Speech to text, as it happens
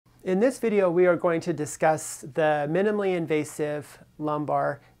In this video, we are going to discuss the minimally invasive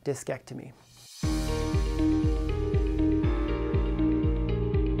lumbar discectomy.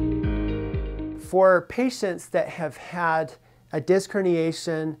 For patients that have had a disc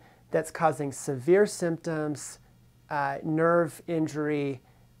herniation that's causing severe symptoms, nerve injury,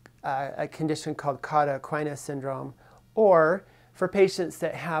 a condition called cauda equina syndrome, or for patients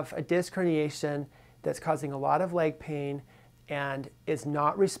that have a disc herniation that's causing a lot of leg pain and is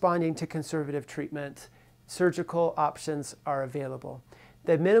not responding to conservative treatment, surgical options are available.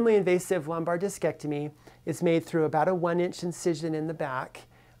 The minimally invasive lumbar discectomy is made through about a 1-inch incision in the back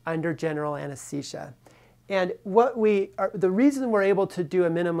under general anesthesia. And the reason we're able to do a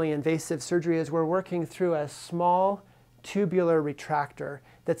minimally invasive surgery is we're working through a small tubular retractor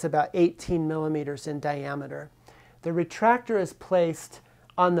that's about 18 millimeters in diameter. The retractor is placed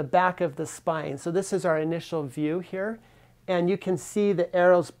on the back of the spine. So this is our initial view here. And you can see the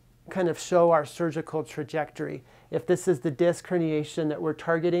arrows kind of show our surgical trajectory. If this is the disc herniation that we're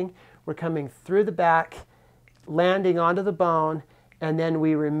targeting, we're coming through the back, landing onto the bone, and then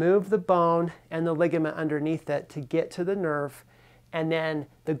we remove the bone and the ligament underneath it to get to the nerve. And then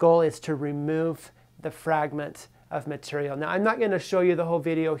the goal is to remove the fragment of material. Now, I'm not going to show you the whole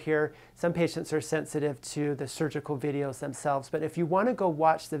video here. Some patients are sensitive to the surgical videos themselves, but if you want to go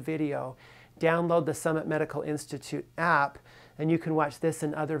watch the video, download the Summit Medical Institute app, and you can watch this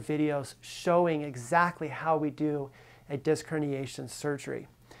and other videos showing exactly how we do a disc herniation surgery.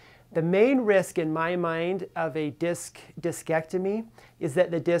 The main risk in my mind of a discectomy is that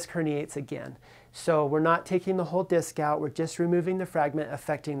the disc herniates again. So we're not taking the whole disc out, we're just removing the fragment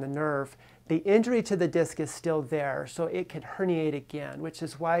affecting the nerve. The injury to the disc is still there, so it could herniate again, which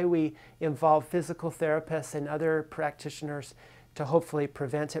is why we involve physical therapists and other practitioners to hopefully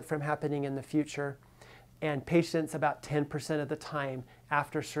prevent it from happening in the future. And patients about 10% of the time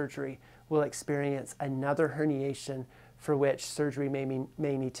after surgery will experience another herniation for which surgery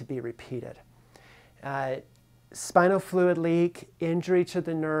may need to be repeated. Spinal fluid leak, injury to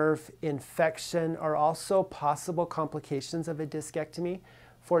the nerve, infection are also possible complications of a discectomy.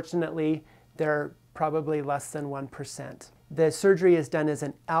 Fortunately, they're probably less than 1%. The surgery is done as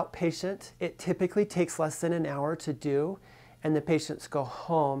an outpatient. It typically takes less than an hour to do, and the patients go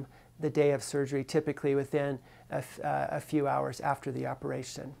home the day of surgery, typically within a few hours after the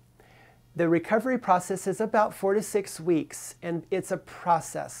operation. The recovery process is about 4 to 6 weeks, and it's a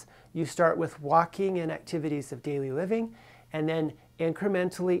process. You start with walking and activities of daily living, and then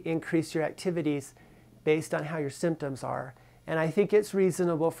incrementally increase your activities based on how your symptoms are. And I think it's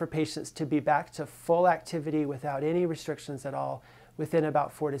reasonable for patients to be back to full activity without any restrictions at all within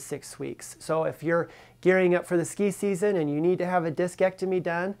about 4 to 6 weeks. So if you're gearing up for the ski season and you need to have a discectomy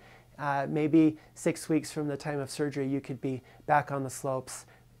done, maybe 6 weeks from the time of surgery, you could be back on the slopes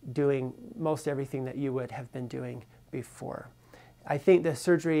doing most everything that you would have been doing before. I think the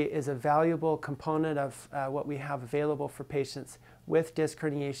surgery is a valuable component of what we have available for patients with disc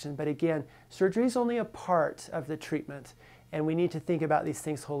herniation. But again, surgery is only a part of the treatment, and we need to think about these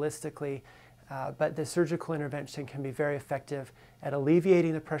things holistically. But the surgical intervention can be very effective at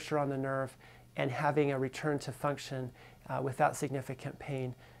alleviating the pressure on the nerve and having a return to function without significant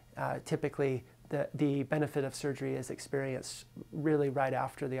pain. Typically, the benefit of surgery is experienced really right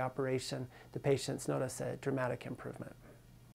after the operation. The patients notice a dramatic improvement.